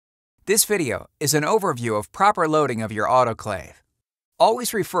This video is an overview of proper loading of your autoclave.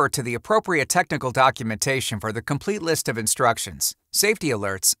 Always refer to the appropriate technical documentation for the complete list of instructions, safety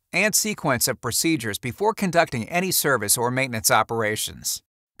alerts, and sequence of procedures before conducting any service or maintenance operations.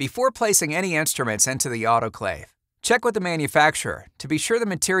 Before placing any instruments into the autoclave, check with the manufacturer to be sure the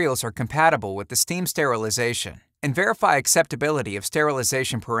materials are compatible with the steam sterilization and verify acceptability of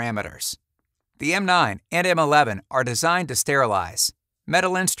sterilization parameters. The M9 and M11 are designed to sterilize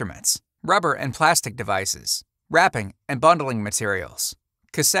metal instruments, rubber and plastic devices, wrapping and bundling materials,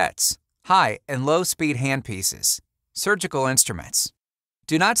 cassettes, high and low-speed handpieces, surgical instruments.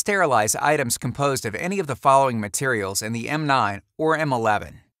 Do not sterilize items composed of any of the following materials in the M9 or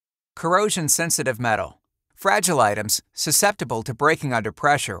M11. Corrosion-sensitive metal, fragile items susceptible to breaking under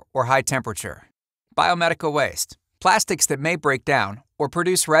pressure or high temperature, biomedical waste, plastics that may break down or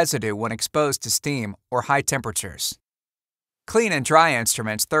produce residue when exposed to steam or high temperatures. Clean and dry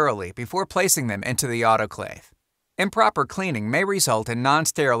instruments thoroughly before placing them into the autoclave. Improper cleaning may result in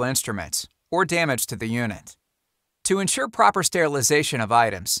non-sterile instruments or damage to the unit. To ensure proper sterilization of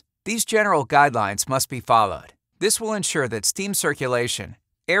items, these general guidelines must be followed. This will ensure that steam circulation,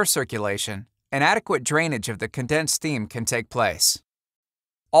 air circulation, and adequate drainage of the condensed steam can take place.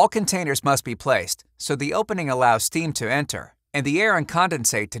 All containers must be placed so the opening allows steam to enter and the air and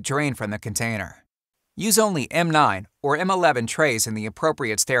condensate to drain from the container. Use only M9 or M11 trays in the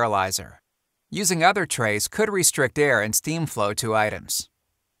appropriate sterilizer. Using other trays could restrict air and steam flow to items.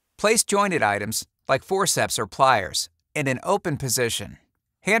 Place jointed items, like forceps or pliers, in an open position.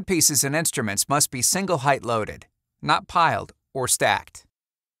 Handpieces and instruments must be single-height loaded, not piled or stacked.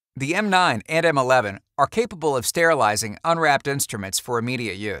 The M9 and M11 are capable of sterilizing unwrapped instruments for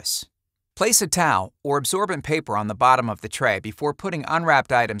immediate use. Place a towel or absorbent paper on the bottom of the tray before putting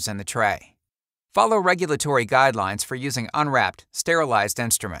unwrapped items in the tray. Follow regulatory guidelines for using unwrapped, sterilized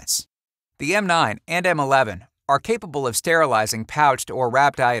instruments. The M9 and M11 are capable of sterilizing pouched or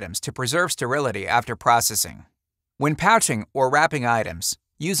wrapped items to preserve sterility after processing. When pouching or wrapping items,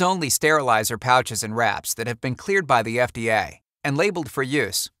 use only sterilizer pouches and wraps that have been cleared by the FDA and labeled for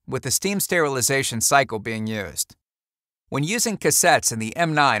use, with the steam sterilization cycle being used. When using cassettes in the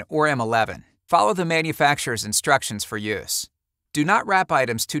M9 or M11, follow the manufacturer's instructions for use. Do not wrap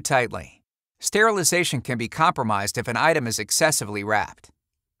items too tightly. Sterilization can be compromised if an item is excessively wrapped.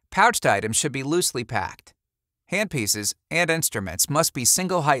 Pouched items should be loosely packed. Handpieces and instruments must be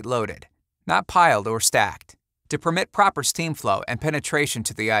single-height loaded, not piled or stacked, to permit proper steam flow and penetration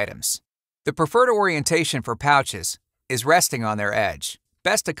to the items. The preferred orientation for pouches is resting on their edge,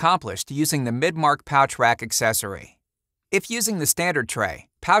 best accomplished using the mid-mark pouch rack accessory. If using the standard tray,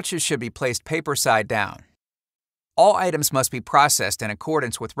 pouches should be placed paper side down. All items must be processed in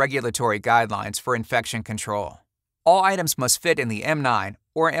accordance with regulatory guidelines for infection control. All items must fit in the M9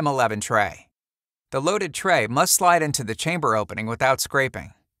 or M11 tray. The loaded tray must slide into the chamber opening without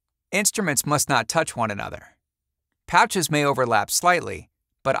scraping. Instruments must not touch one another. Pouches may overlap slightly,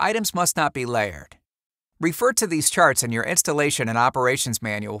 but items must not be layered. Refer to these charts in your installation and operations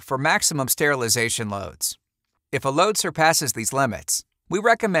manual for maximum sterilization loads. If a load surpasses these limits, we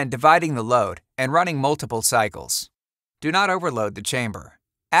recommend dividing the load and running multiple cycles. Do not overload the chamber.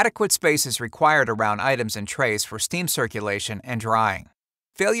 Adequate space is required around items and trays for steam circulation and drying.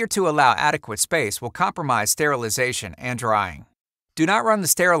 Failure to allow adequate space will compromise sterilization and drying. Do not run the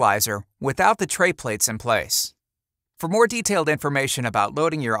sterilizer without the tray plates in place. For more detailed information about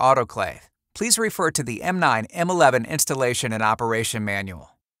loading your autoclave, please refer to the M9 M11 Installation and Operation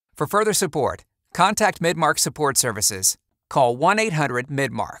Manual. For further support, contact Midmark Support Services. Call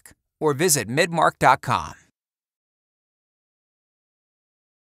 1-800-MIDMARK or visit midmark.com.